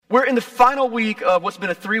We're in the final week of what's been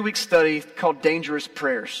a 3-week study called Dangerous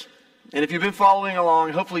Prayers. And if you've been following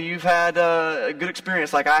along, hopefully you've had a good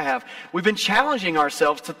experience like I have. We've been challenging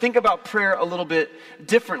ourselves to think about prayer a little bit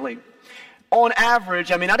differently. On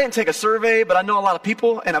average, I didn't take a survey, but I know a lot of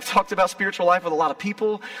people, and I've talked about spiritual life with a lot of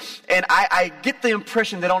people, and I get the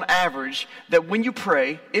impression that on average, that when you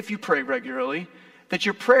pray, if you pray regularly, that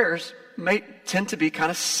your prayers may tend to be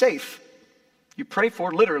kind of safe. You pray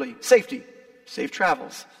for, literally, safety, safe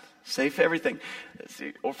travels, safe everything,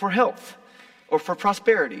 or for health, or for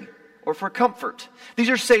prosperity, or for comfort. These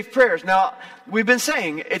are safe prayers. Now, we've been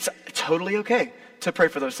saying it's totally okay to pray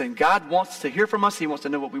for those things. God wants to hear from us. He wants to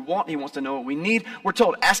know what we want. He wants to know what we need. We're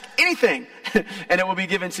told, ask anything, and it will be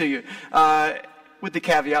given to you. With the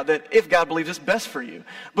caveat that if God believes it's best for you.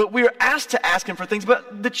 But we are asked to ask Him for things.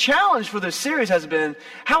 But the challenge for this series has been,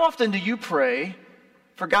 how often do you pray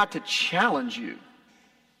for God to challenge you,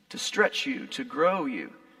 to stretch you, to grow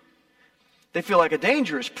you? They feel like a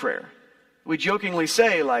dangerous prayer. We jokingly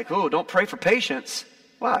say, like, oh, don't pray for patience.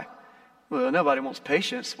 Why? Well, nobody wants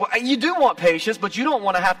patience. Well, you do want patience, but you don't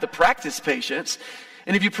want to have to practice patience.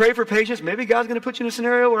 And if you pray for patience, maybe God's going to put you in a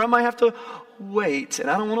scenario where I might have to wait, and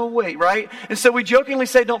I don't want to wait, right? And so we jokingly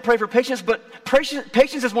say don't pray for patience, but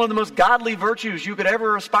patience is one of the most godly virtues you could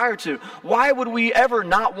ever aspire to. Why would we ever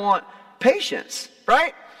not want patience,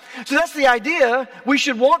 right? So that's the idea. We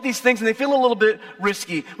should want these things, and they feel a little bit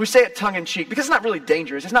risky. We say it tongue-in-cheek because it's not really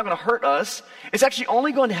dangerous. It's not going to hurt us. It's actually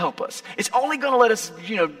only going to help us. It's only going to let us,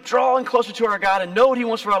 draw in closer to our God and know what He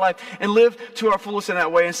wants for our life and live to our fullest in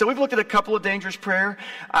that way. And so we've looked at a couple of dangerous prayer.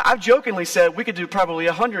 I've jokingly said we could do probably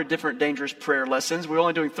 100 different dangerous prayer lessons. We're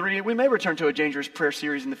only doing 3. We may return to a dangerous prayer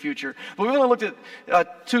series in the future. But we've only looked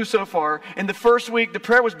at 2 so far. In the first week, the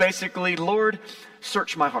prayer was basically, Lord,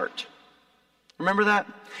 search my heart. Remember that?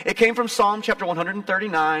 It came from Psalm chapter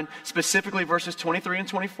 139, specifically verses 23 and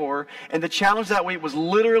 24. And the challenge that week was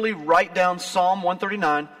literally write down Psalm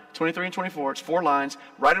 139, 23 and 24. It's 4 lines.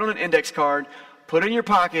 Write it on an index card. Put it in your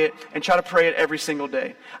pocket and try to pray it every single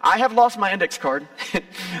day. I have lost my index card,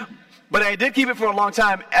 but I did keep it for a long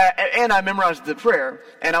time, and I memorized the prayer.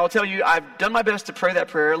 And I will tell you, I've done my best to pray that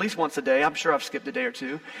prayer at least once a day. I'm sure I've skipped a day or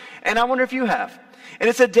 2. And I wonder if you have. And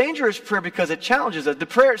it's a dangerous prayer because it challenges us. The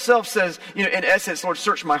prayer itself says, in essence, Lord,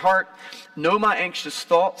 search my heart, know my anxious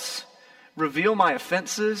thoughts, reveal my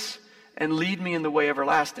offenses, and lead me in the way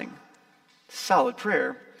everlasting. Solid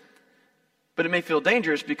prayer. But it may feel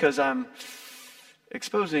dangerous because I'm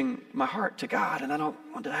exposing my heart to God, and I don't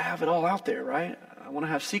want to have it all out there, right? I want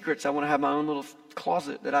to have secrets. I want to have my own little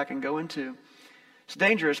closet that I can go into. It's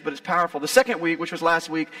dangerous, but it's powerful. The second week, which was last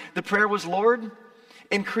week, the prayer was, Lord,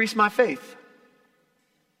 increase my faith.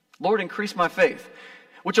 Lord, increase my faith,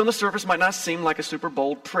 which on the surface might not seem like a super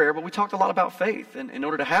bold prayer, but we talked a lot about faith. And in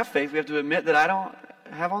order to have faith, we have to admit that I don't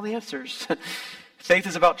have all the answers. Faith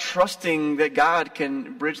is about trusting that God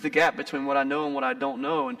can bridge the gap between what I know and what I don't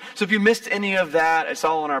know. And so if you missed any of that, it's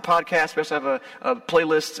all on our podcast. We also have a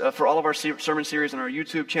playlist for all of our sermon series on our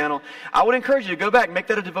YouTube channel. I would encourage you to go back, make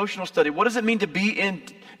that a devotional study. What does it mean to be in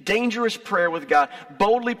dangerous prayer with God?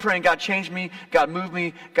 Boldly praying, God change me, God move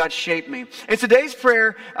me, God shape me. And today's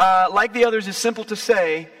prayer, like the others, is simple to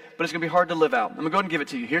say, but it's going to be hard to live out. I'm going to go ahead and give it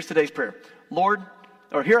to you. Here's today's prayer.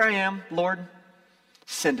 Here I am, Lord,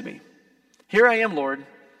 send me. Here I am, Lord,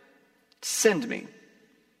 send me.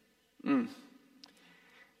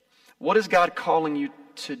 What is God calling you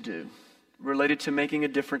to do related to making a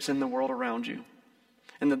difference in the world around you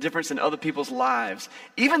and the difference in other people's lives?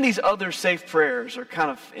 Even these other safe prayers are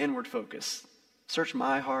kind of inward focused. Search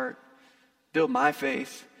my heart, build my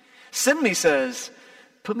faith. Send me says,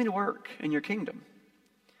 put me to work in your kingdom.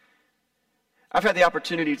 I've had the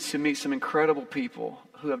opportunity to meet some incredible people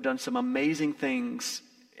who have done some amazing things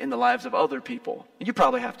in the lives of other people. And you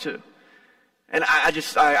probably have too. And I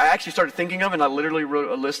actually started thinking of, and I literally wrote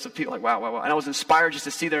a list of people like, wow. And I was inspired just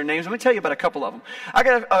to see their names. Let me tell you about a couple of them. I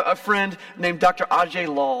got a friend named Dr. Ajay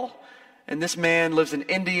Lal. And this man lives in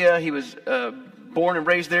India. He was born and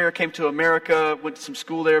raised there, came to America, went to some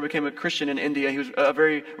school there, became a Christian in India. He was a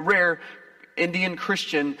very rare Indian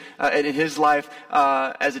Christian in his life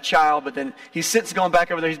as a child, but then he's since gone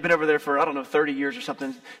back over there. He's been over there for, 30 years or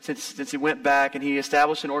something since he went back, and he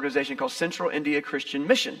established an organization called Central India Christian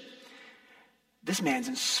Mission. This man's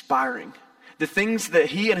inspiring. The things that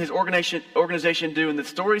he and his organization do and the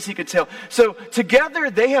stories he could tell. So together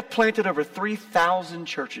they have planted over 3,000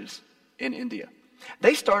 churches in India.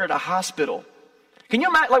 They started a hospital. Can you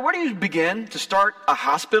imagine, where do you begin to start a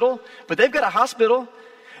hospital? But they've got a hospital.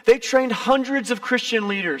 They trained hundreds of Christian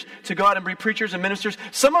leaders to go out and be preachers and ministers.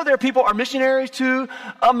 Some of their people are missionaries to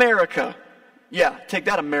America. Yeah, take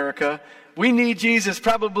that, America. We need Jesus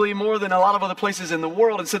probably more than a lot of other places in the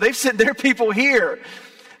world. And so they've sent their people here.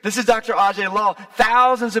 This is Dr. Ajay Lal.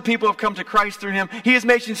 Thousands of people have come to Christ through him. He is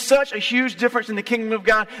making such a huge difference in the kingdom of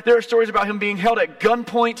God. There are stories about him being held at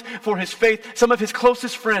gunpoint for his faith. Some of his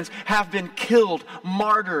closest friends have been killed,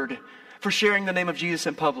 martyred for sharing the name of Jesus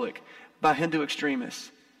in public by Hindu extremists.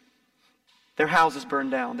 Their houses burned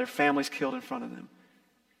down. Their families killed in front of them.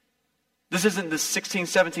 This isn't the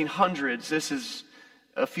 1700s. This is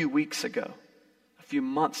a few weeks ago, a few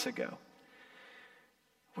months ago.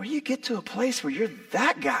 Where do you get to a place where you're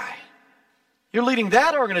that guy? You're leading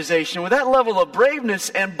that organization with that level of braveness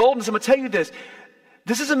and boldness. I'm going to tell you this.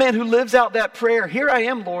 This is a man who lives out that prayer. Here I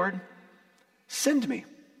am, Lord. Send me.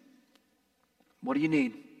 What do you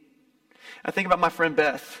need? I think about my friend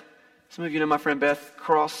Beth. Some of you know my friend Beth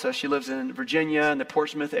Cross. She lives in Virginia in the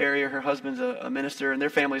Portsmouth area. Her husband's a minister, and their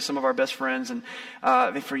family is some of our best friends. And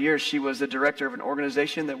for years, she was the director of an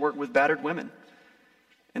organization that worked with battered women.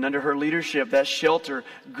 And under her leadership, that shelter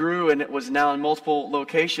grew, and it was now in multiple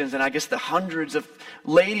locations. And I guess the hundreds of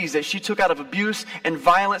ladies that she took out of abuse and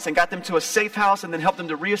violence and got them to a safe house and then helped them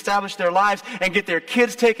to reestablish their lives and get their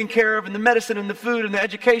kids taken care of, and the medicine and the food and the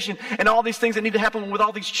education and all these things that need to happen with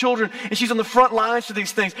all these children. And she's on the front lines for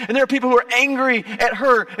these things. And there are people who are angry at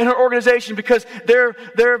her and her organization because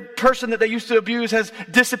their person that they used to abuse has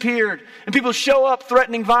disappeared. And people show up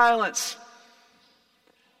threatening violence.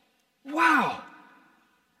 Wow.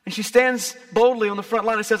 And she stands boldly on the front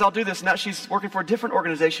line and says, I'll do this. Now she's working for a different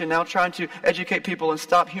organization, now trying to educate people and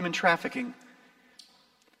stop human trafficking.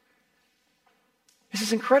 This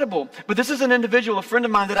is incredible. But this is an individual, a friend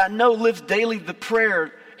of mine that I know lives daily the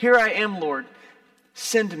prayer, here I am, Lord,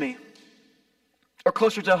 send me. Or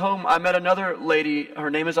closer to home, I met another lady. Her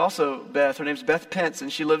name is also Beth. Her name's Beth Pence,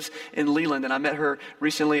 and she lives in Leland. And I met her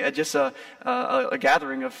recently at just a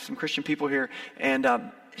gathering of some Christian people here. And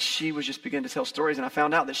she was just beginning to tell stories, and I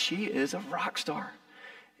found out that she is a rock star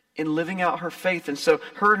in living out her faith. And so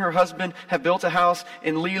her and her husband have built a house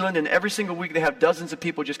in Leland, and every single week they have dozens of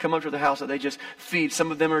people just come up to the house that they just feed.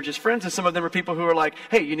 Some of them are just friends, and some of them are people who are like,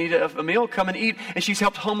 hey, you need a meal? Come and eat. And she's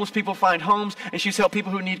helped homeless people find homes, and she's helped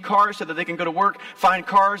people who need cars so that they can go to work, find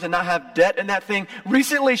cars, and not have debt in that thing.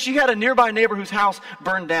 Recently, she had a nearby neighbor whose house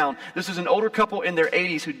burned down. This was an older couple in their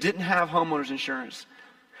 80s who didn't have homeowners insurance.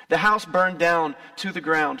 The house burned down to the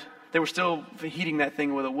ground. They were still heating that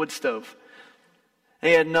thing with a wood stove.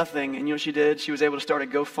 They had nothing, and you know what she did? She was able to start a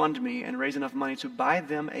GoFundMe and raise enough money to buy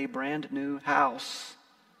them a brand new house.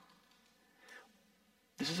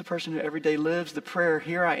 This is a person who every day lives the prayer,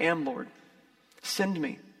 here I am, Lord, send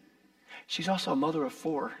me. She's also a mother of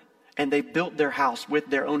 4, and they built their house with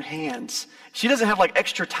their own hands. She doesn't have like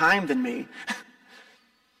extra time than me.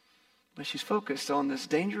 But she's focused on this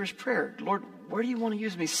dangerous prayer. Lord, where do you want to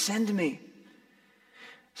use me? Send me.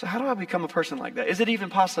 So how do I become a person like that? Is it even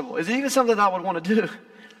possible? Is it even something that I would want to do?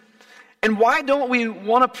 And why don't we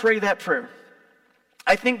want to pray that prayer?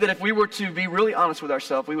 I think that if we were to be really honest with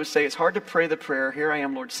ourselves, we would say it's hard to pray the prayer, here I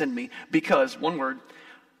am, Lord, send me. Because, one word,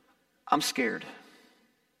 I'm scared.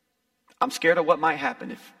 I'm scared of what might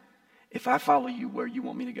happen if I follow you where you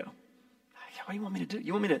want me to go. What do you want me to do?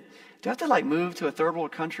 Do I have to like move to a third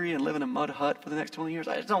world country and live in a mud hut for the next 20 years?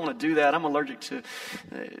 I just don't want to do that. I'm allergic to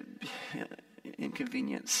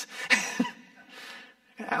inconvenience.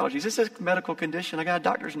 Allergies. This is a medical condition. I got a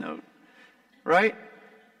doctor's note. Right?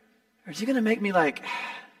 Or is he going to make me like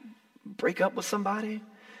break up with somebody?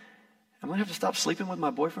 I'm going to have to stop sleeping with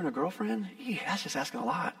my boyfriend or girlfriend? That's just asking a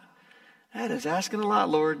lot. That is asking a lot,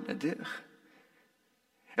 Lord.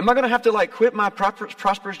 Am I going to have to like quit my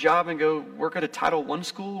prosperous job and go work at a Title I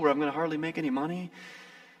school where I'm going to hardly make any money?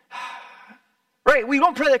 Right, we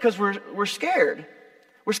don't pray that because we're scared.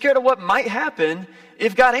 We're scared of what might happen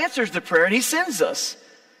if God answers the prayer and he sends us.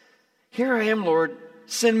 Here I am, Lord,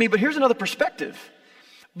 send me. But here's another perspective.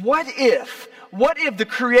 What if the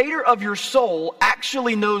creator of your soul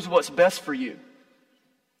actually knows what's best for you?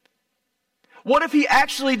 What if he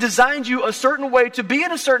actually designed you a certain way to be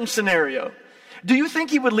in a certain scenario? Do you think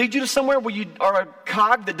he would lead you to somewhere where you are a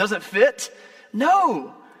cog that doesn't fit?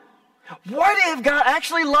 No. What if God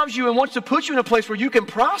actually loves you and wants to put you in a place where you can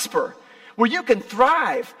prosper, where you can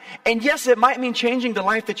thrive? And yes, it might mean changing the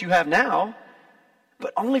life that you have now,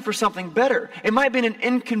 but only for something better. It might be an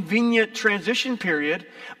inconvenient transition period,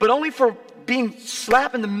 but only for being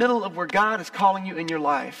slap in the middle of where God is calling you in your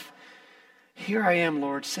life. Here I am,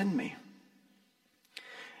 Lord, send me.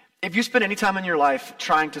 If you spend any time in your life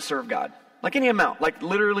trying to serve God, like any amount, like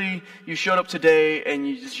literally you showed up today and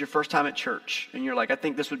this is your first time at church and you're like, I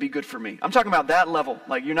think this would be good for me. I'm talking about that level.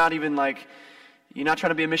 Like you're not even like, You're not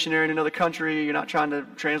trying to be a missionary in another country. You're not trying to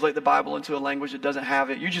translate the Bible into a language that doesn't have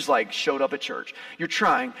it. You just like showed up at church. You're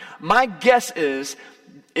trying. My guess is,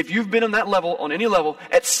 if you've been on that level, on any level,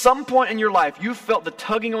 at some point in your life, you felt the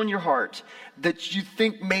tugging on your heart that you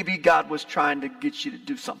think maybe God was trying to get you to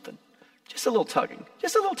do something. Just a little tugging.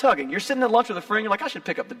 Just a little tugging. You're sitting at lunch with a friend. You're like, I should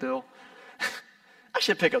pick up the bill. I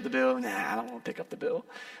should pick up the bill. Nah, I don't want to pick up the bill.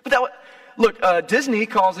 But look, Disney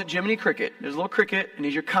calls it Jiminy Cricket. There's a little cricket, and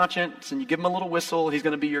he's your conscience, and you give him a little whistle, he's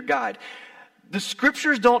going to be your guide. The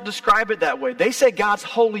scriptures don't describe it that way. They say God's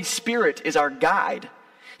Holy Spirit is our guide.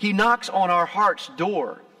 He knocks on our heart's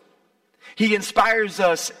door. He inspires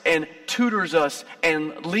us and tutors us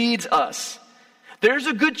and leads us. There's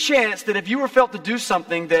a good chance that if you were felt to do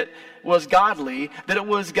something that was godly, that it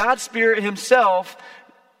was God's Spirit himself,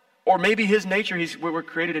 or maybe his nature, we were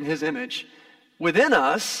created in his image, within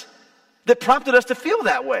us, that prompted us to feel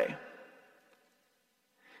that way.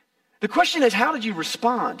 The question is, how did you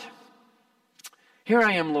respond? Here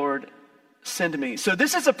I am, Lord, send me. So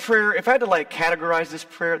this is a prayer, if I had to categorize this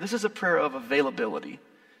prayer, this is a prayer of availability.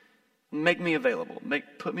 Make me available.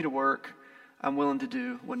 Put me to work. I'm willing to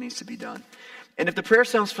do what needs to be done. And if the prayer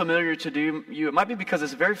sounds familiar to you, it might be because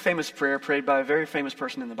it's a very famous prayer prayed by a very famous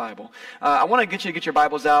person in the Bible. I want to get you to get your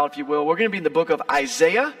Bibles out, if you will. We're going to be in the book of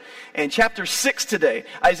Isaiah and chapter 6 today.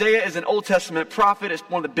 Isaiah is an Old Testament prophet. It's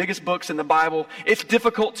one of the biggest books in the Bible. It's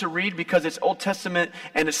difficult to read because it's Old Testament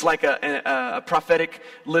and it's like a prophetic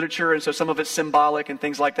literature, and so some of it's symbolic and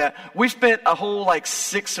things like that. We spent a whole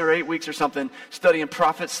 6 or 8 weeks or something studying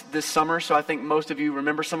prophets this summer, so I think most of you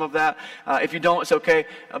remember some of that. If you don't, it's okay.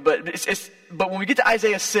 But when we get to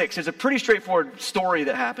Isaiah 6, there's a pretty straightforward story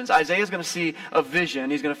that happens. Isaiah is going to see a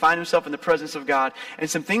vision. He's going to find himself in the presence of God. And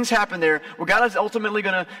some things happen there where God is ultimately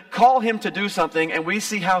going to call him to do something, and we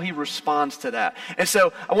see how he responds to that. And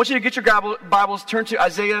so I want you to get your Bibles, turn to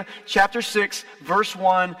Isaiah chapter 6, verse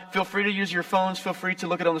 1. Feel free to use your phones. Feel free to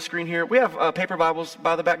look it on the screen here. We have paper Bibles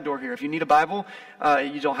by the back door here. If you need a Bible,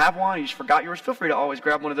 you don't have one, you just forgot yours, feel free to always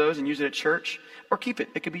grab one of those and use it at church. Or keep it.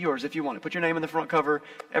 It could be yours if you want it. Put your name in the front cover.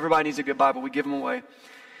 Everybody needs a good Bible. We give them away. And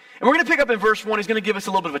we're going to pick up in verse 1. He's going to give us a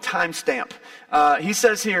little bit of a time stamp. He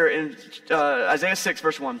says here in Isaiah 6,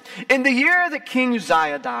 verse 1, in the year that King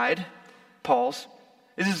Uzziah died, pause.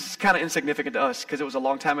 This is kind of insignificant to us because it was a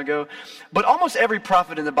long time ago. But almost every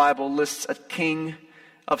prophet in the Bible lists a king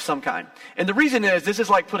of some kind. And the reason is, this is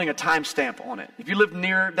like putting a time stamp on it. If you lived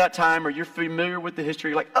near that time or you're familiar with the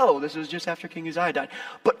history, you're like, oh, this was just after King Uzziah died.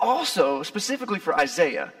 But also, specifically for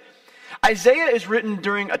Isaiah, Isaiah is written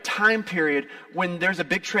during a time period when there's a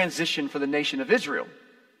big transition for the nation of Israel.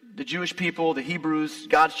 The Jewish people, the Hebrews,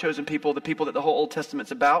 God's chosen people, the people that the whole Old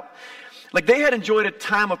Testament's about. They had enjoyed a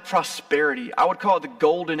time of prosperity. I would call it the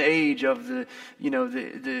golden age of the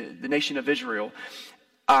nation of Israel.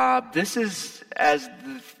 This is as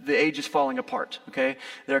the age is falling apart, okay?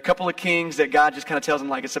 There are a couple of kings that God just kind of tells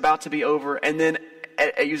them, it's about to be over. And then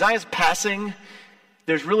at Uzziah's passing,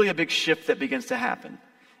 there's really a big shift that begins to happen.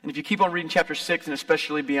 And if you keep on reading chapter 6 and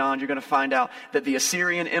especially beyond, you're going to find out that the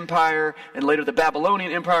Assyrian Empire and later the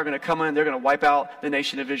Babylonian Empire are going to come in. They're going to wipe out the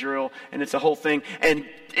nation of Israel, and it's a whole thing. And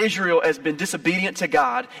Israel has been disobedient to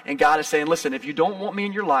God, and God is saying, listen, if you don't want me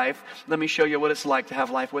in your life, let me show you what it's like to have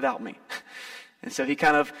life without me. And so he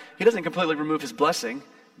doesn't completely remove his blessing,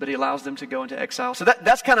 but he allows them to go into exile. So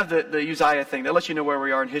that's kind of the Uzziah thing. That lets you know where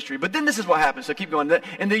we are in history. But then this is what happens. So keep going.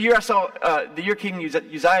 In the year King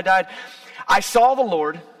Uzziah died, I saw the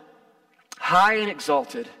Lord high and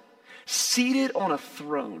exalted, seated on a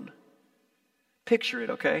throne. Picture it,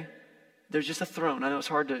 okay? There's just a throne. I know it's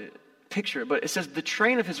hard to picture it, but it says the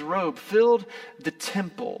train of his robe filled the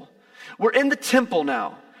temple. We're in the temple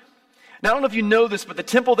now. Now, I don't know if you know this, but the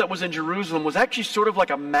temple that was in Jerusalem was actually sort of like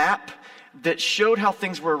a map that showed how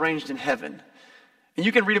things were arranged in heaven. And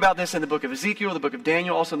you can read about this in the book of Ezekiel, the book of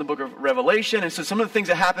Daniel, also in the book of Revelation. And so some of the things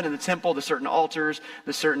that happened in the temple, the certain altars,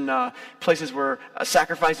 the certain places where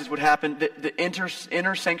sacrifices would happen, the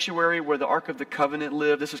inner sanctuary where the Ark of the Covenant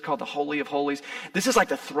lived, this is called the Holy of Holies. This is like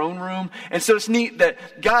the throne room. And so it's neat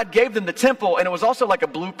that God gave them the temple, and it was also like a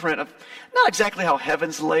blueprint of not exactly how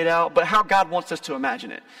heaven's laid out, but how God wants us to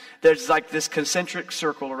imagine it. There's like this concentric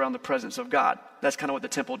circle around the presence of God. That's kind of what the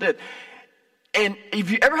temple did. And have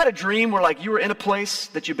you ever had a dream where you were in a place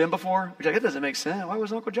that you've been before? You're like, that doesn't make sense. Why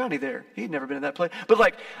was Uncle Johnny there? He'd never been in that place. But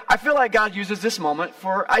I feel like God uses this moment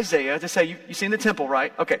for Isaiah to say, you seen the temple,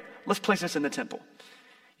 right? Okay, let's place this in the temple.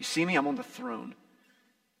 You see me? I'm on the throne.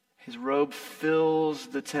 His robe fills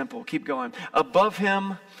the temple. Keep going. Above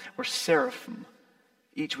him were seraphim.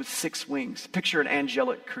 each with 6 wings. Picture an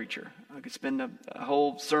angelic creature. I could spend a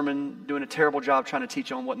whole sermon doing a terrible job trying to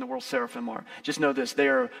teach on what in the world seraphim are. Just know this. They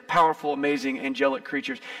are powerful, amazing, angelic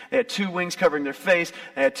creatures. They had 2 wings covering their face.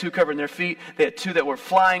 They had 2 covering their feet. They had 2 that were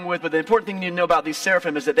flying with. But the important thing you need to know about these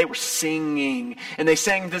seraphim is that they were singing. And they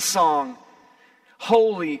sang this song.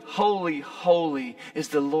 Holy, holy, holy is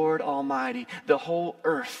the Lord Almighty. The whole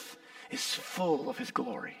earth is full of his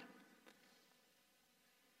glory.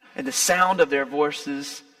 And the sound of their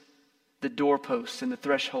voices, the doorposts and the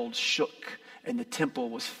thresholds shook, and the temple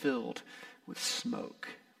was filled with smoke.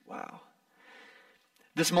 Wow.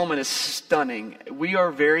 This moment is stunning. We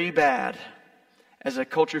are very bad as a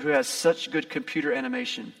culture who has such good computer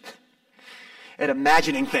animation at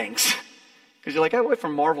imagining things. Because you're like, I wait for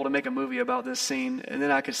Marvel to make a movie about this scene, and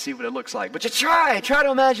then I could see what it looks like. But just try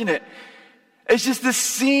to imagine it. It's just this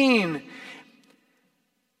scene.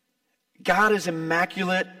 God is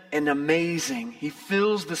immaculate and amazing. He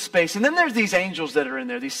fills the space. And then there's these angels that are in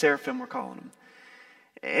there, these seraphim we're calling them.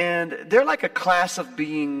 And they're like a class of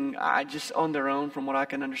being just on their own from what I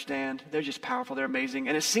can understand. They're just powerful. They're amazing.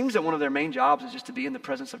 And it seems that one of their main jobs is just to be in the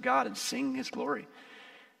presence of God and sing his glory.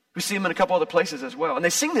 We see them in a couple other places as well. And they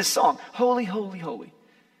sing this song, Holy, holy, holy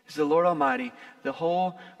is the Lord Almighty. The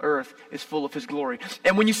whole earth is full of his glory.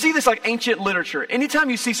 And when you see this like ancient literature, anytime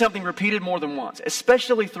you see something repeated more than once,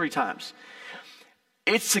 especially 3 times,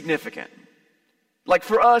 it's significant. Like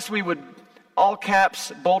for us, we would all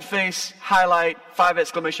caps, boldface, highlight, 5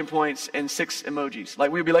 exclamation points, and 6 emojis.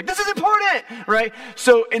 Like we'd be like, this is important, right?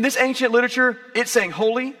 So in this ancient literature, it's saying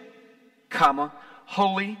holy, comma,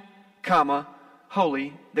 holy, comma,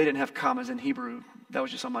 holy. They didn't have commas in Hebrew. That was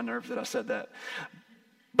just on my nerves that I said that.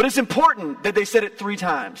 But it's important that they said it 3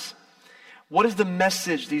 times. What is the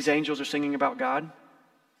message these angels are singing about God?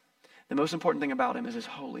 The most important thing about him is his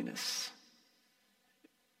holiness.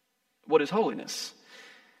 What is holiness?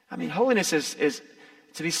 I mean, holiness is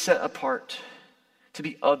to be set apart, to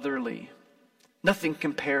be otherly. Nothing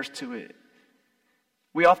compares to it.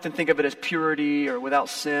 We often think of it as purity or without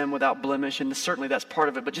sin, without blemish, and certainly that's part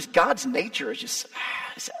of it. But just God's nature is just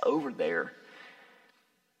it's over there.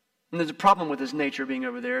 And there's a problem with his nature being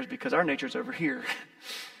over there is because our nature is over here.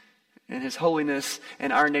 And his holiness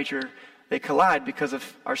and our nature, they collide because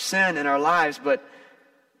of our sin in our lives. But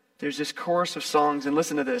there's this chorus of songs, and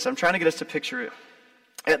listen to this. I'm trying to get us to picture it.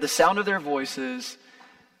 At the sound of their voices,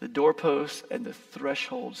 the doorposts and the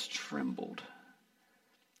thresholds trembled.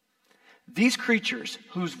 These creatures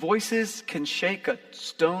whose voices can shake a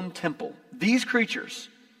stone temple, these creatures,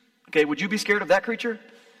 okay, would you be scared of that creature?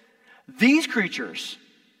 These creatures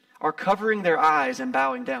are covering their eyes and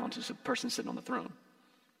bowing down to the person sitting on the throne.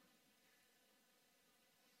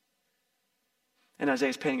 And Isaiah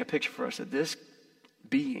is painting a picture for us that this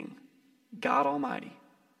being, God Almighty,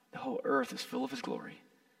 the whole earth is full of his glory.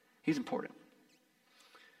 He's important.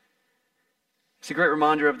 It's a great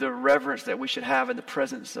reminder of the reverence that we should have in the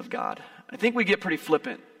presence of God. I think we get pretty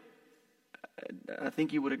flippant. I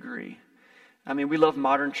think you would agree. I mean, we love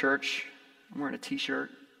modern church. I'm wearing a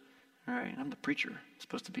t-shirt. All right, I'm the preacher. It's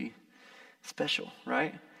supposed to be special,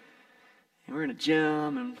 right? And we're in a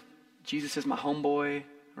gym, and Jesus is my homeboy,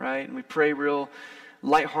 right? And we pray real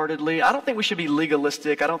lightheartedly. I don't think we should be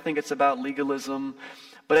legalistic. I don't think it's about legalism.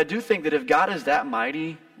 But I do think that if God is that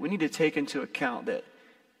mighty, we need to take into account that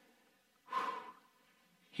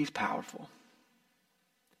he's powerful.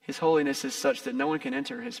 His holiness is such that no one can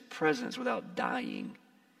enter his presence without dying.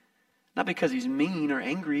 Not because he's mean or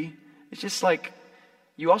angry. It's just like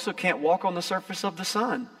you also can't walk on the surface of the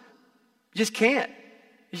sun. You just can't.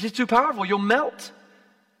 It's just too powerful. You'll melt.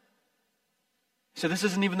 So this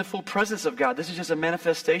isn't even the full presence of God. This is just a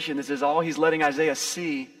manifestation. This is all he's letting Isaiah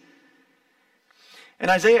see. And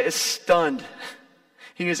Isaiah is stunned.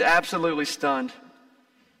 He is absolutely stunned.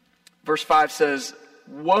 Verse 5 says,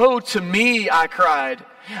 "Woe to me," I cried.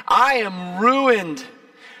 "I am ruined.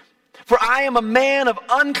 For I am a man of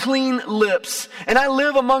unclean lips, and I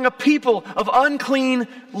live among a people of unclean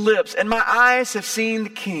lips, and my eyes have seen the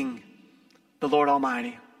King, the Lord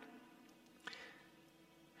Almighty."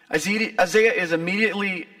 Isaiah is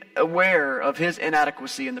immediately aware of his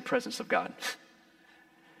inadequacy in the presence of God.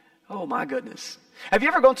 Oh my goodness. Have you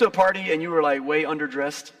ever gone to a party and you were like way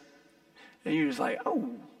underdressed? And you're just like,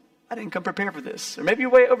 oh, I didn't come prepared for this. Or maybe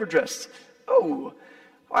you're way overdressed. Oh,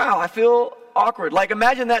 wow, I feel awkward. Like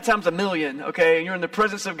imagine that times 1,000,000, okay? And you're in the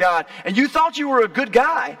presence of God. And you thought you were a good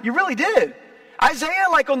guy. You really did. Isaiah,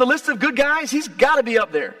 like on the list of good guys, he's got to be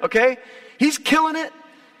up there, okay? He's killing it.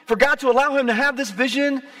 In For God to allow him to have this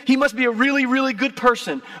vision, he must be a really, really good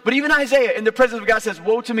person. But even Isaiah, in the presence of God, says,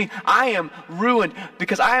 woe to me, I am ruined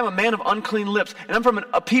because I am a man of unclean lips, and I'm from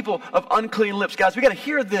a people of unclean lips. Guys, we got to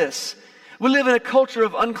hear this. We live in a culture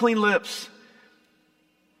of unclean lips.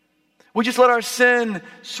 We just let our sin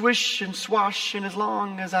swish and swash, and as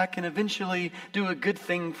long as I can eventually do a good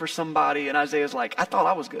thing for somebody. And Isaiah's like, I thought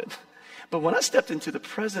I was good. But when I stepped into the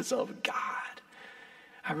presence of God,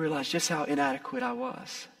 I realized just how inadequate I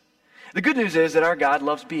was. The good news is that our God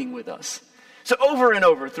loves being with us. So over and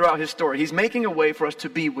over throughout his story, he's making a way for us to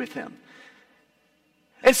be with him.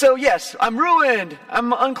 And so, yes, I'm ruined.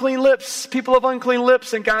 I'm unclean lips, people of unclean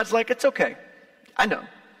lips. And God's like, it's okay. I know.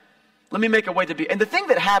 Let me make a way to be. And the thing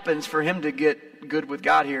that happens for him to get good with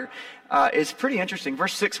God here is pretty interesting.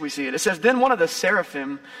 Verse 6, we see it. It says, then one of the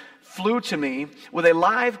seraphim flew to me with a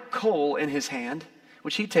live coal in his hand,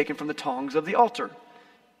 which he'd taken from the tongs of the altar.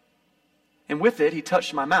 And with it, he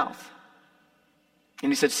touched my mouth.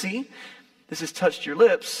 And he said, see, this has touched your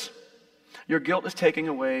lips. Your guilt is taken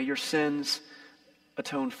away. Your sins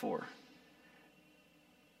atoned for.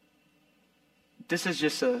 This is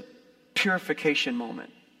just a purification moment.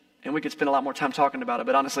 And we could spend a lot more time talking about it,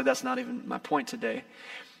 but honestly, that's not even my point today.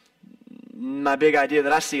 My big idea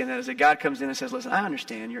that I see in that is that God comes in and says, listen, I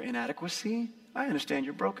understand your inadequacy. I understand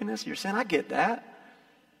your brokenness, your sin. I get that.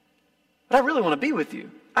 But I really want to be with you.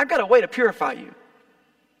 I've got a way to purify you.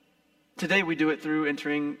 Today we do it through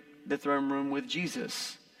entering the throne room with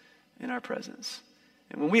Jesus in our presence.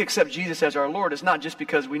 And when we accept Jesus as our Lord, it's not just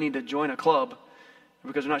because we need to join a club, or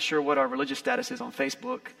because we're not sure what our religious status is on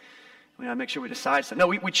Facebook. We gotta make sure we decide something.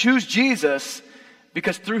 No, we choose Jesus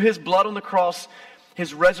because through his blood on the cross,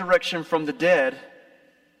 his resurrection from the dead,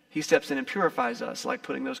 he steps in and purifies us, like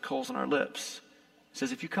putting those coals on our lips. He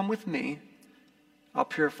says, if you come with me, I'll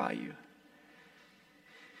purify you.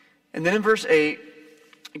 And then in verse 8,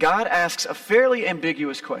 God asks a fairly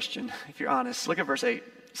ambiguous question, if you're honest. Look at verse 8.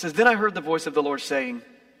 It says, then I heard the voice of the Lord saying,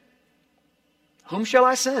 whom shall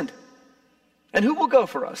I send? And who will go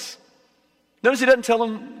for us? Notice he doesn't tell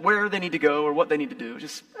them where they need to go or what they need to do.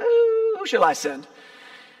 Just, who shall I send?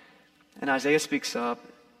 And Isaiah speaks up.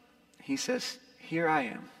 He says, here I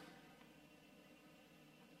am.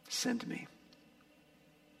 Send me.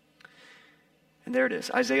 And there it is.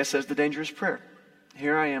 Isaiah says the dangerous prayer.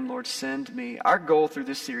 Here I am, Lord, send me. Our goal through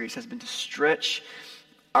this series has been to stretch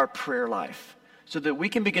our prayer life so that we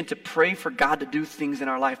can begin to pray for God to do things in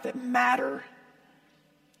our life that matter.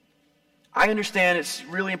 I understand it's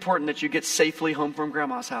really important that you get safely home from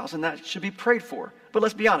grandma's house, and that should be prayed for. But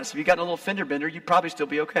let's be honest, if you got a little fender bender, you'd probably still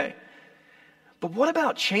be okay. But what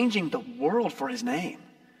about changing the world for his name?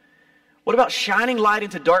 What about shining light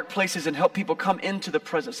into dark places and help people come into the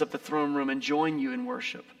presence of the throne room and join you in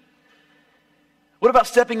worship? What about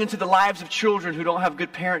stepping into the lives of children who don't have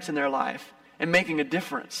good parents in their life and making a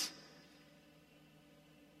difference?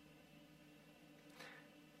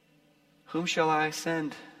 Whom shall I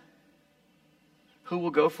send? Who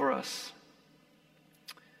will go for us?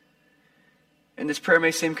 And this prayer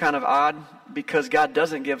may seem kind of odd because God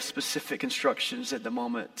doesn't give specific instructions at the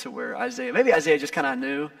moment to where maybe Isaiah just kind of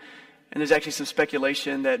knew. And there's actually some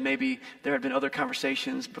speculation that maybe there had been other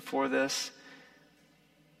conversations before this.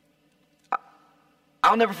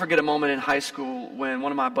 I'll never forget a moment in high school when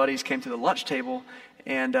one of my buddies came to the lunch table,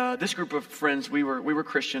 and this group of friends, we were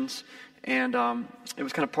Christians, and it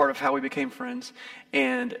was kind of part of how we became friends.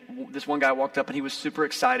 And this one guy walked up, and he was super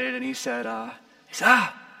excited, and he said,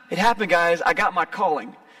 it happened, guys. I got my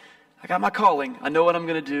calling. I know what I'm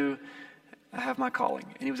going to do. I have my calling.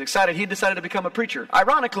 And he was excited. He decided to become a preacher.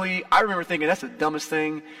 Ironically, I remember thinking, that's the dumbest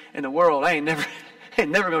thing in the world. I ain't never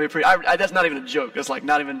going to be a preacher. That's not even a joke. That's like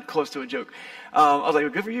not even close to a joke. I was like,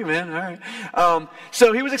 well, good for you, man. All right.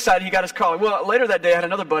 So he was excited. He got his calling. Well, later that day, I had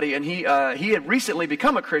another buddy, and he had recently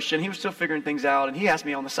become a Christian. He was still figuring things out, and he asked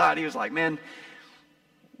me on the side. He was like, man,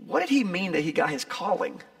 what did he mean that he got his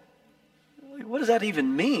calling? What does that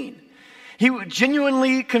even mean? He was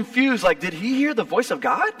genuinely confused. Like, did he hear the voice of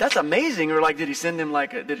God? That's amazing. Or like, did he send him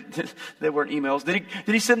like, there weren't emails.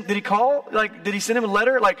 Did he call? Like, did he send him a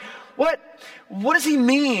letter? Like, what does he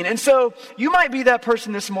mean? And so you might be that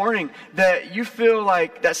person this morning that you feel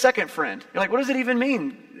like that second friend. You're like, what does it even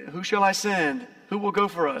mean? Who shall I send? Who will go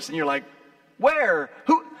for us? And you're like, where?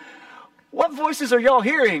 Who? What voices are y'all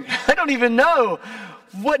hearing? I don't even know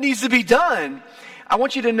what needs to be done. I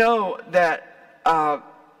want you to know that,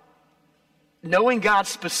 knowing God's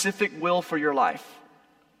specific will for your life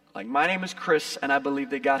Like, my name is Chris, and I believe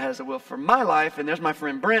that God has a will for my life. And there's my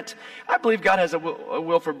friend Brent. I believe God has a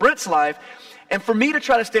will for Brent's life. And for me to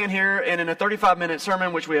try to stand here and in a 35-minute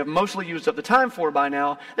sermon, which we have mostly used up the time for by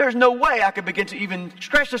now, there's no way I could begin to even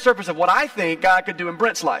scratch the surface of what I think God could do in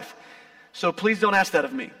Brent's life. So please don't ask that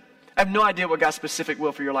of me. I have no idea what God's specific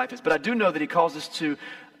will for your life is. But I do know that he calls us to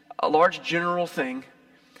a large general thing.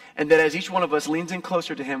 And that as each one of us leans in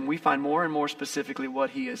closer to him, we find more and more specifically what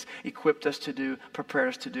he has equipped us to do, prepared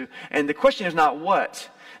us to do. And the question is not what.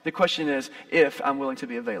 The question is if I'm willing to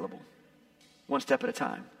be available. One step at a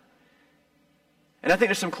time. And I think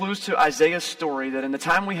there's some clues to Isaiah's story that in the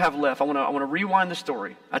time we have left, I want to rewind the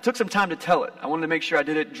story. I took some time to tell it. I wanted to make sure I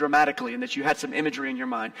did it dramatically and that you had some imagery in your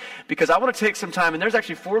mind. Because I want to take some time, and there's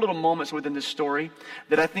actually 4 little moments within this story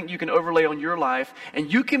that I think you can overlay on your life,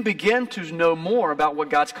 and you can begin to know more about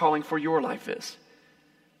what God's calling for your life is.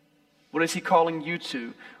 What is he calling you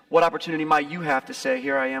to? What opportunity might you have to say,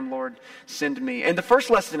 here I am, Lord, send me? And the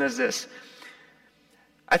first lesson is this.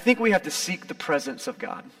 I think we have to seek the presence of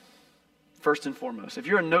God. First and foremost. If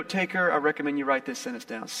you're a note taker, I recommend you write this sentence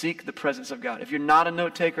down. Seek the presence of God. If you're not a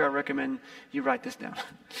note taker, I recommend you write this down.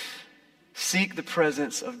 Seek the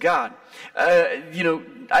presence of God.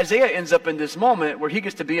 Isaiah ends up in this moment where he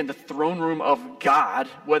gets to be in the throne room of God,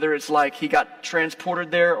 whether it's like he got transported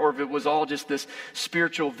there or if it was all just this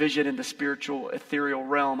spiritual vision in the spiritual ethereal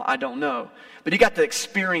realm, I don't know. But he got to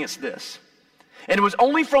experience this. And it was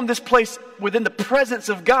only from this place within the presence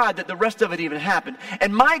of God that the rest of it even happened.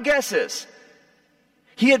 And my guess is,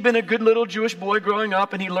 he had been a good little Jewish boy growing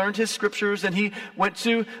up, and he learned his scriptures, and he went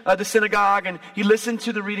to the synagogue, and he listened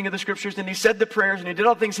to the reading of the scriptures, and he said the prayers, and he did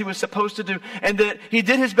all the things he was supposed to do, and that he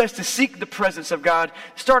did his best to seek the presence of God,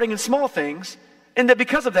 starting in small things, and that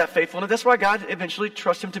because of that faithfulness, that's why God eventually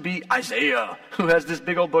trusts him to be Isaiah, who has this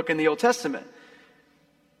big old book in the Old Testament.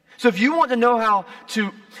 So if you want to know how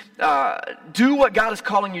to do what God is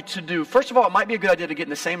calling you to do, first of all, it might be a good idea to get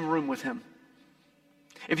in the same room with him.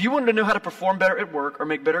 If you wanted to know how to perform better at work or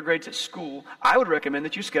make better grades at school, I would recommend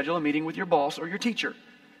that you schedule a meeting with your boss or your teacher.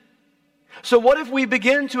 So what if we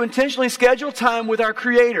begin to intentionally schedule time with our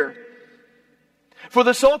Creator for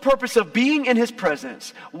the sole purpose of being in his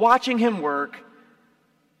presence, watching him work,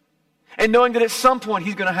 and knowing that at some point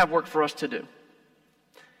he's going to have work for us to do?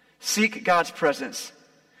 Seek God's presence.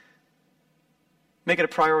 Make it a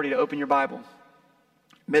priority to open your Bible.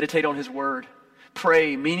 Meditate on his word.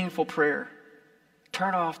 Pray meaningful prayer.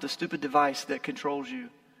 Turn off the stupid device that controls you.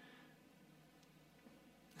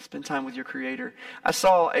 Spend time with your Creator. I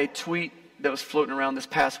saw a tweet that was floating around this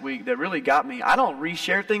past week that really got me. I don't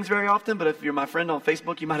reshare things very often, but if you're my friend on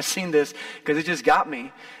Facebook, you might have seen this because it just got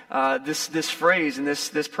me. This phrase, and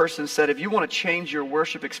this person said, if you want to change your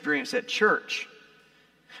worship experience at church,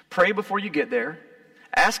 pray before you get there.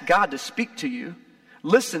 Ask God to speak to you.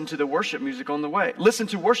 Listen to the worship music on the way. Listen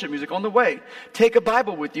to worship music on the way. Take a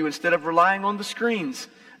Bible with you instead of relying on the screens.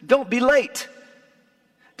 Don't be late.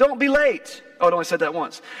 Don't be late. Oh, I only said that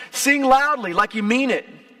once. Sing loudly like you mean it.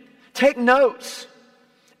 Take notes.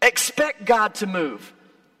 Expect God to move.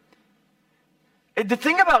 The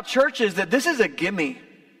thing about church is that this is a gimme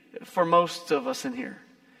for most of us in here.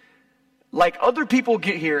 Like, other people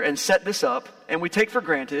get here and set this up, and we take for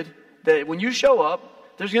granted that when you show up,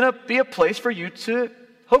 there's going to be a place for you to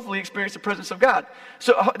hopefully experience the presence of God.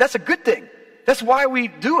 So that's a good thing. That's why we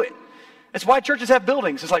do it. It's why churches have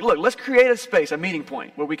buildings. It's like, look, let's create a space, a meeting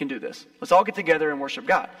point where we can do this. Let's all get together and worship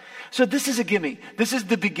God. So this is a gimme. This is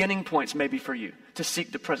the beginning points maybe for you to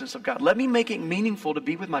seek the presence of God. Let me make it meaningful to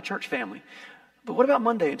be with my church family. But what about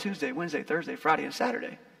Monday and Tuesday, Wednesday, Thursday, Friday, and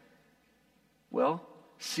Saturday? Well,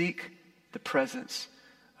 seek the presence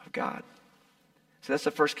of God. So that's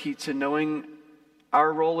the first key to knowing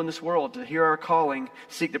our role in this world, to hear our calling,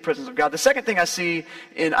 seek the presence of God. The second thing I see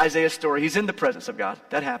in Isaiah's story, he's in the presence of God.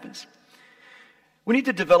 That happens. We need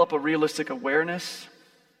to develop a realistic awareness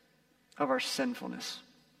of our sinfulness.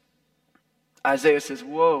 Isaiah says,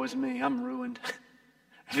 woe is me, I'm ruined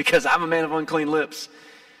because I'm a man of unclean lips.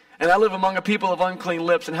 And I live among a people of unclean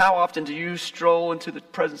lips. And how often do you stroll into the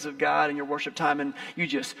presence of God in your worship time and you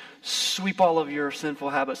just sweep all of your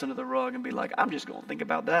sinful habits under the rug and be like, I'm just going to think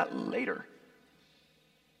about that later.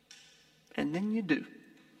 And then you do.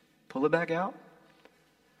 Pull it back out.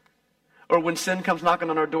 Or when sin comes knocking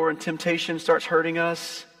on our door and temptation starts hurting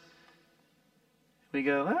us, we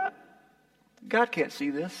go, God can't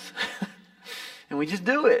see this. And we just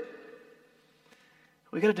do it.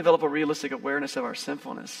 We got to develop a realistic awareness of our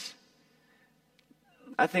sinfulness.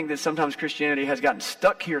 I think that sometimes Christianity has gotten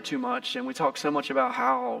stuck here too much, and we talk so much about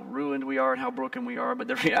how ruined we are and how broken we are, but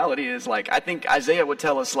the reality is, I think Isaiah would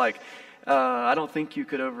tell us, I don't think you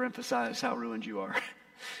could overemphasize how ruined you are.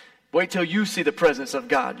 Wait till you see the presence of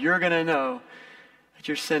God. You're going to know that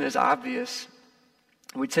your sin is obvious.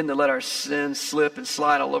 We tend to let our sins slip and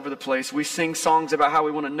slide all over the place. We sing songs about how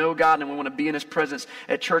we want to know God and we want to be in His presence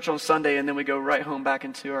at church on Sunday, and then we go right home back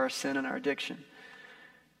into our sin and our addiction.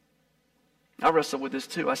 I wrestle with this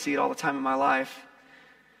too. I see it all the time in my life.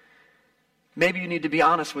 Maybe you need to be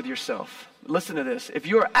honest with yourself. Listen to this. If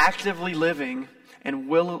you are actively living and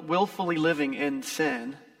willfully living in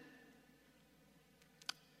sin,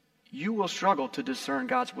 you will struggle to discern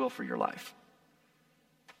God's will for your life.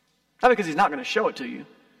 Not because He's not going to show it to you,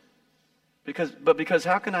 but because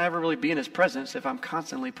how can I ever really be in His presence if I'm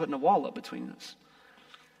constantly putting a wall up between us?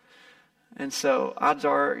 And so odds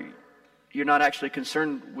are you're not actually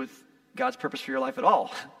concerned with God's purpose for your life at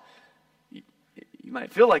all. You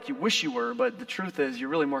might feel like you wish you were, but the truth is you're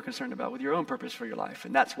really more concerned about with your own purpose for your life,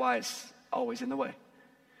 and that's why it's always in the way.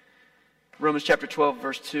 Romans chapter 12,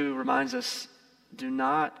 verse 2 reminds us, do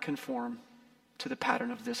not conform to the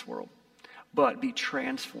pattern of this world, but be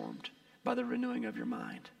transformed by the renewing of your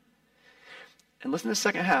mind. And listen to the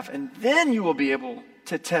second half, and then you will be able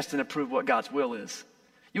to test and approve what God's will is.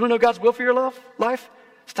 You want to know God's will for your life?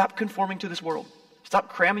 Stop conforming to this world. Stop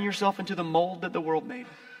cramming yourself into the mold that the world made.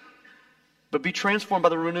 But be transformed by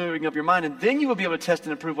the renewing of your mind, and then you will be able to test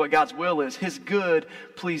and approve what God's will is, His good,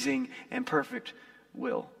 pleasing, and perfect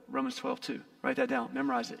will. Romans 12:2. Write that down.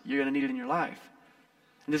 Memorize it. You're going to need it in your life.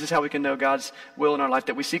 And this is how we can know God's will in our life,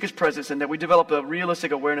 that we seek His presence and that we develop a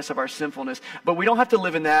realistic awareness of our sinfulness. But we don't have to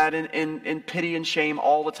live in that in pity and shame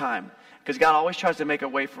all the time, because God always tries to make a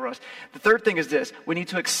way for us. The third thing is this. We need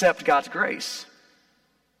to accept God's grace.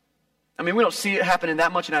 I mean, we don't see it happening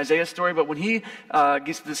that much in Isaiah's story, but when he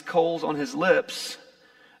gets this coals on his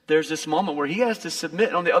there's this moment where he has to submit.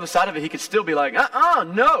 And on the other side of it, he could still be like,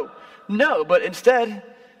 no. But instead,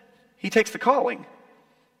 he takes the calling.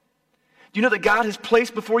 Do you know that God has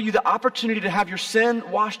placed before you the opportunity to have your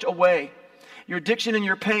sin washed away, your addiction and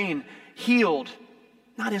your pain healed,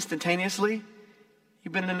 not instantaneously?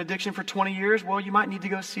 You've been in an addiction for 20 years? Well, you might need to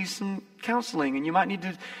go see some counseling, and you might need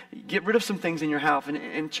to get rid of some things in your house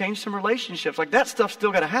and change some relationships. Like, that stuff's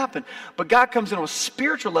still got to happen. But God comes in on a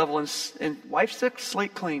spiritual level and wipes the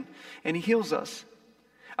slate clean, and He heals us.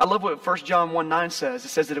 I love what 1 John 1:9 says. It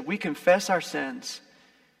says that if we confess our sins,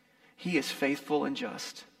 He is faithful and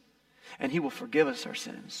just, and He will forgive us our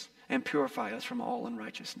sins and purify us from all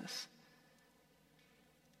unrighteousness.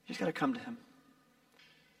 You just got to come to Him.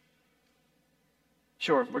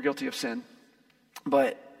 Sure, we're guilty of sin,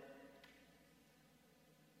 but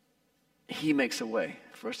He makes a way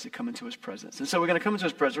for us to come into His presence. And so we're going to come into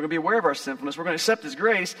His presence. We're going to be aware of our sinfulness. We're going to accept His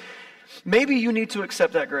grace. Maybe you need to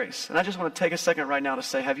accept that grace. And I just want to take a second right now to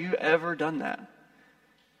say, have you ever done that?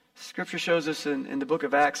 Scripture shows us in the book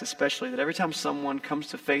of Acts especially that every time someone comes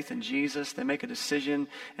to faith in Jesus, they make a decision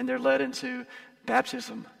and they're led into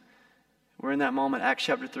baptism. We're in that moment. Acts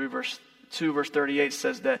chapter 3, verse 2, verse 38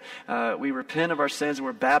 says that we repent of our sins and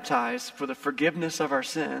we're baptized for the forgiveness of our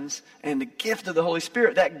sins and the gift of the Holy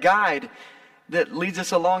Spirit, that guide that leads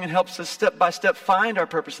us along and helps us step by step find our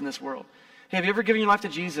purpose in this world. Hey, have you ever given your life to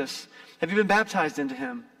Jesus? Have you been baptized into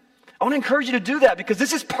Him? I want to encourage you to do that, because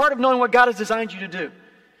this is part of knowing what God has designed you to do,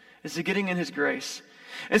 is to getting in His grace.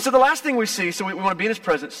 And so the last thing we see, so we want to be in His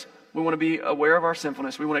presence. We want to be aware of our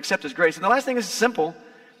sinfulness. We want to accept His grace. And the last thing is simple.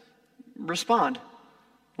 Respond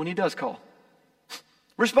when He does call.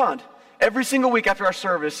 Respond. Every single week after our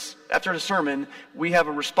service, after the sermon, we have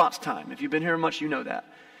a response time. If you've been here much, you know that.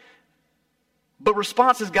 But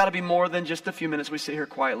response has got to be more than just a few minutes we sit here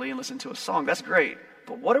quietly and listen to a song. That's great.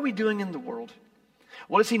 But what are we doing in the world?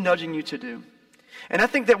 What is He nudging you to do? And I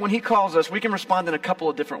think that when He calls us, we can respond in a couple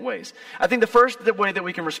of different ways. I think the first way that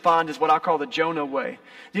we can respond is what I call the Jonah way.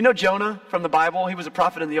 Do you know Jonah from the Bible? He was a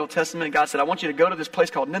prophet in the Old Testament. God said, I want you to go to this place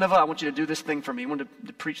called Nineveh. I want you to do this thing for me. He wanted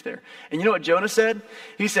to preach there. And you know what Jonah said?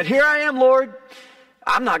 He said, here I am, Lord.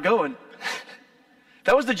 I'm not going.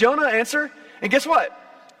 That was the Jonah answer. And guess what?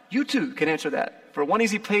 You too can answer that for one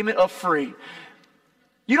easy payment of free.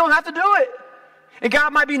 You don't have to do it. And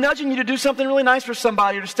God might be nudging you to do something really nice for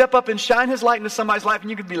somebody, or to step up and shine His light into somebody's life,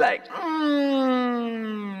 and you could be like,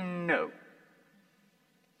 no.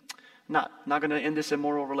 Not going to end this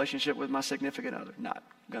immoral relationship with my significant other. Not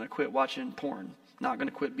going to quit watching porn. Not going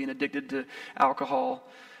to quit being addicted to alcohol.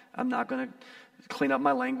 I'm not going to clean up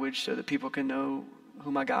my language so that people can know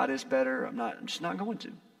who my God is better. I'm just not going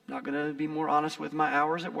to. Not going to be more honest with my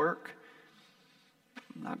hours at work.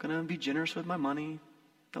 I'm not going to be generous with my money.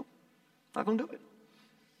 Nope. Not going to do it.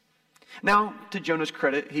 Now, to Jonah's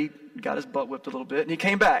credit, he got his butt whipped a little bit, and he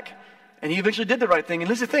came back. And he eventually did the right thing. And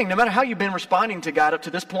here's the thing, no matter how you've been responding to God up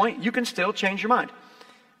to this point, you can still change your mind.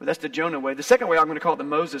 Well, that's the Jonah way. The second way, I'm going to call it the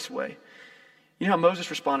Moses way. You know how Moses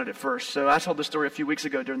responded at first. So I told this story a few weeks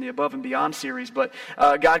ago during the Above and Beyond series. But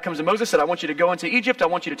God comes to Moses and said, I want you to go into Egypt. I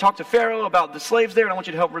want you to talk to Pharaoh about the slaves there. And I want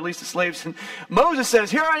you to help release the slaves. And Moses says,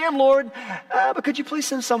 here I am, Lord. But could you please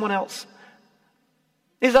send someone else?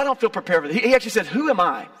 He says, I don't feel prepared for this. He actually said, who am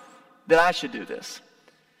I that I should do this?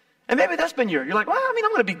 And maybe that's been you're like, well, I mean,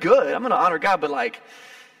 I'm going to be good. I'm going to honor God. But like,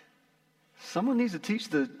 someone needs to teach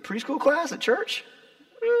the preschool class at church?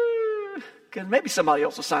 Because maybe somebody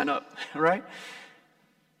else will sign up, right?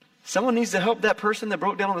 Someone needs to help that person that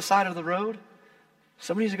broke down on the side of the road.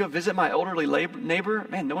 Someone needs to go visit my elderly neighbor.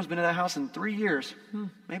 Man, no one's been to that house in 3 years.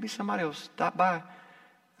 Maybe somebody will stop by and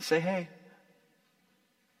say, hey,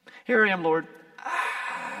 here I am, Lord.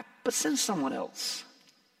 But send someone else.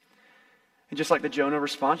 And just like the Jonah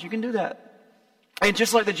response, you can do that. And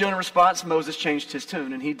just like the Jonah response, Moses changed his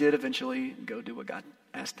tune, and he did eventually go do what God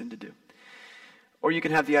asked him to do. Or you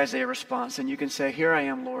can have the Isaiah response, and you can say, here I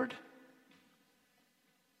am, Lord.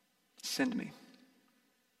 Send me.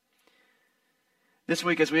 This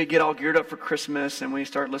week, as we get all geared up for Christmas, and we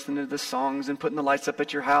start listening to the songs and putting the lights up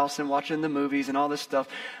at your house and watching the movies and all this stuff,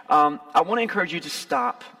 I want to encourage you to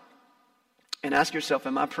stop and ask yourself,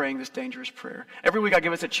 am I praying this dangerous prayer? Every week I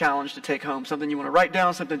give us a challenge to take home, something you want to write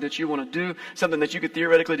down, something that you want to do, something that you could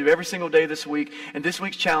theoretically do every single day this week. And this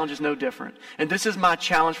week's challenge is no different. And this is my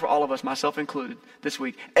challenge for all of us, myself included, this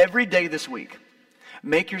week. Every day this week,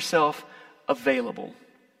 make yourself available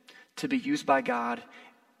to be used by God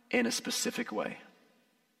in a specific way.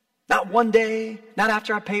 Not one day, not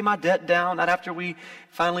after I pay my debt down, not after we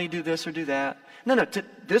finally do this or do that. No,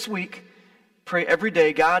 this week, pray every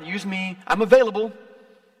day, God, use me. I'm available.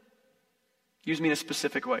 Use me in a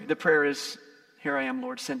specific way. The prayer is, here I am,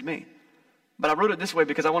 Lord, send me. But I wrote it this way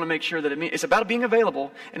because I want to make sure that it's about being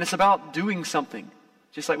available, and it's about doing something.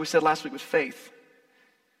 Just like we said last week with faith.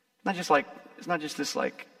 It's not just this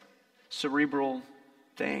like cerebral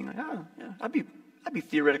thing. Like, oh, yeah, I'd be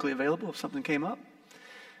theoretically available if something came up.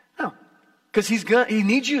 No, because he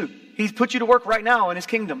needs you. He's put you to work right now in his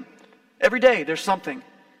kingdom. Every day there's something.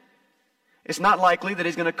 It's not likely that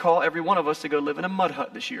he's going to call every one of us to go live in a mud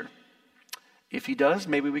hut this year. If he does,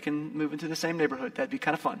 maybe we can move into the same neighborhood. That'd be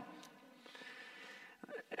kind of fun.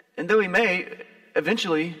 And though he may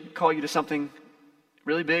eventually call you to something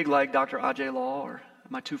really big like Dr. Ajay Law or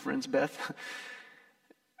my two friends, Beth,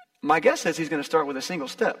 my guess is he's going to start with a single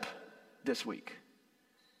step this week.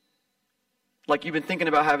 Like you've been thinking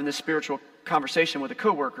about having this spiritual conversation with a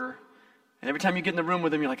coworker, and every time you get in the room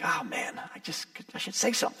with him, you're like, oh man, I should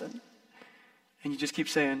say something. And you just keep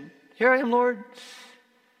saying, here I am, Lord,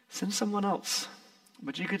 send someone else.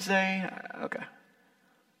 But you could say, okay,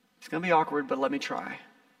 it's going to be awkward, but let me try.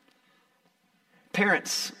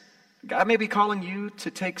 Parents, God may be calling you to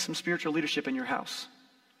take some spiritual leadership in your house.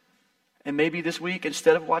 And maybe this week,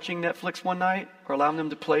 instead of watching Netflix one night or allowing them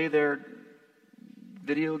to play their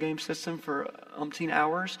video game system for umpteen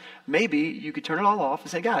hours, maybe you could turn it all off and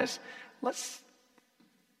say, guys, let's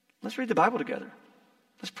read the Bible together.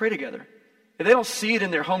 Let's pray together. If they don't see it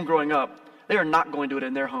in their home growing up, they are not going to do it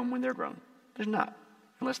in their home when they're grown. They're not.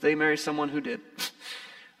 Unless they marry someone who did.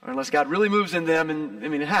 Or unless God really moves in them, and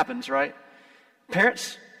it happens, right?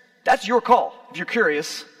 Parents, that's your call. If you're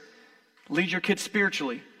curious, lead your kids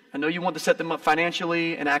spiritually. I know you want to set them up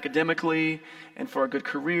financially and academically and for a good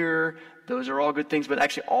career. Those are all good things, but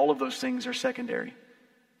actually all of those things are secondary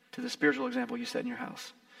to the spiritual example you set in your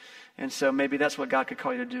house. And so maybe that's what God could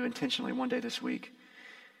call you to do intentionally one day this week.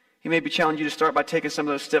 He may be challenging you to start by taking some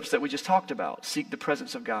of those steps that we just talked about. Seek the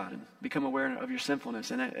presence of God and become aware of your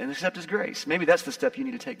sinfulness and accept his grace. Maybe that's the step you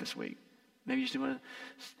need to take this week. Maybe you just want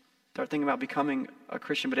to start thinking about becoming a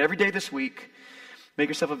Christian. But every day this week, make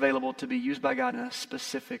yourself available to be used by God in a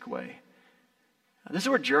specific way. This is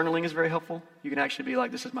where journaling is very helpful. You can actually be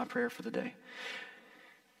like, this is my prayer for the day.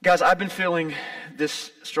 Guys, I've been feeling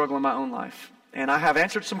this struggle in my own life. And I have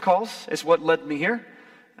answered some calls. It's what led me here.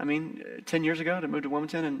 10 years ago to move to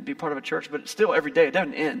Wilmington and be part of a church, but still every day, it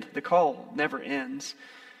doesn't end. The call never ends.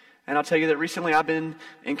 And I'll tell you that recently I've been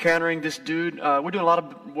encountering this dude. We're doing a lot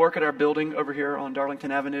of work at our building over here on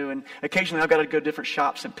Darlington Avenue, and occasionally I've got to go to different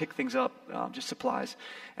shops and pick things up, just supplies.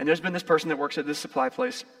 And there's been this person that works at this supply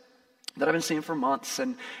place that I've been seeing for months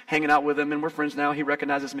and hanging out with him, and we're friends now. He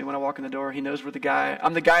recognizes me when I walk in the door. He knows I'm the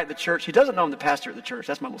guy at the church. He doesn't know I'm the pastor at the church.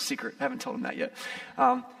 That's my little secret. I haven't told him that yet.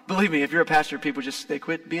 Believe me, if you're a pastor, people they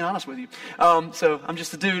quit being honest with you. So I'm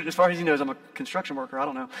just a dude. As far as he knows, I'm a construction worker. I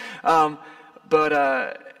don't know. But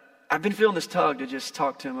I've been feeling this tug to just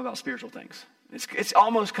talk to him about spiritual things. It's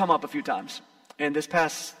almost come up a few times. And this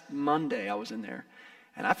past Monday, I was in there,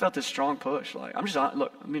 and I felt this strong push. Like I'm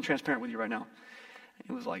being transparent with you right now.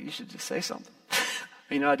 He was like, you should just say something.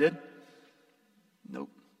 You know what I did? Nope.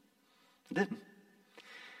 I didn't.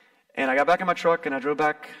 And I got back in my truck and I drove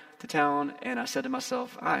back to town and I said to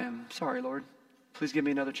myself, I am sorry, Lord. Please give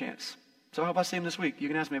me another chance. So I hope I see him this week. You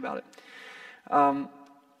can ask me about it.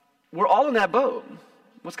 We're all in that boat.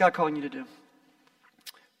 What's God calling you to do?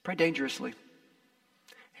 Pray dangerously.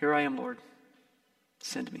 Here I am, Lord.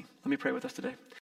 Send me. Let me pray with us today.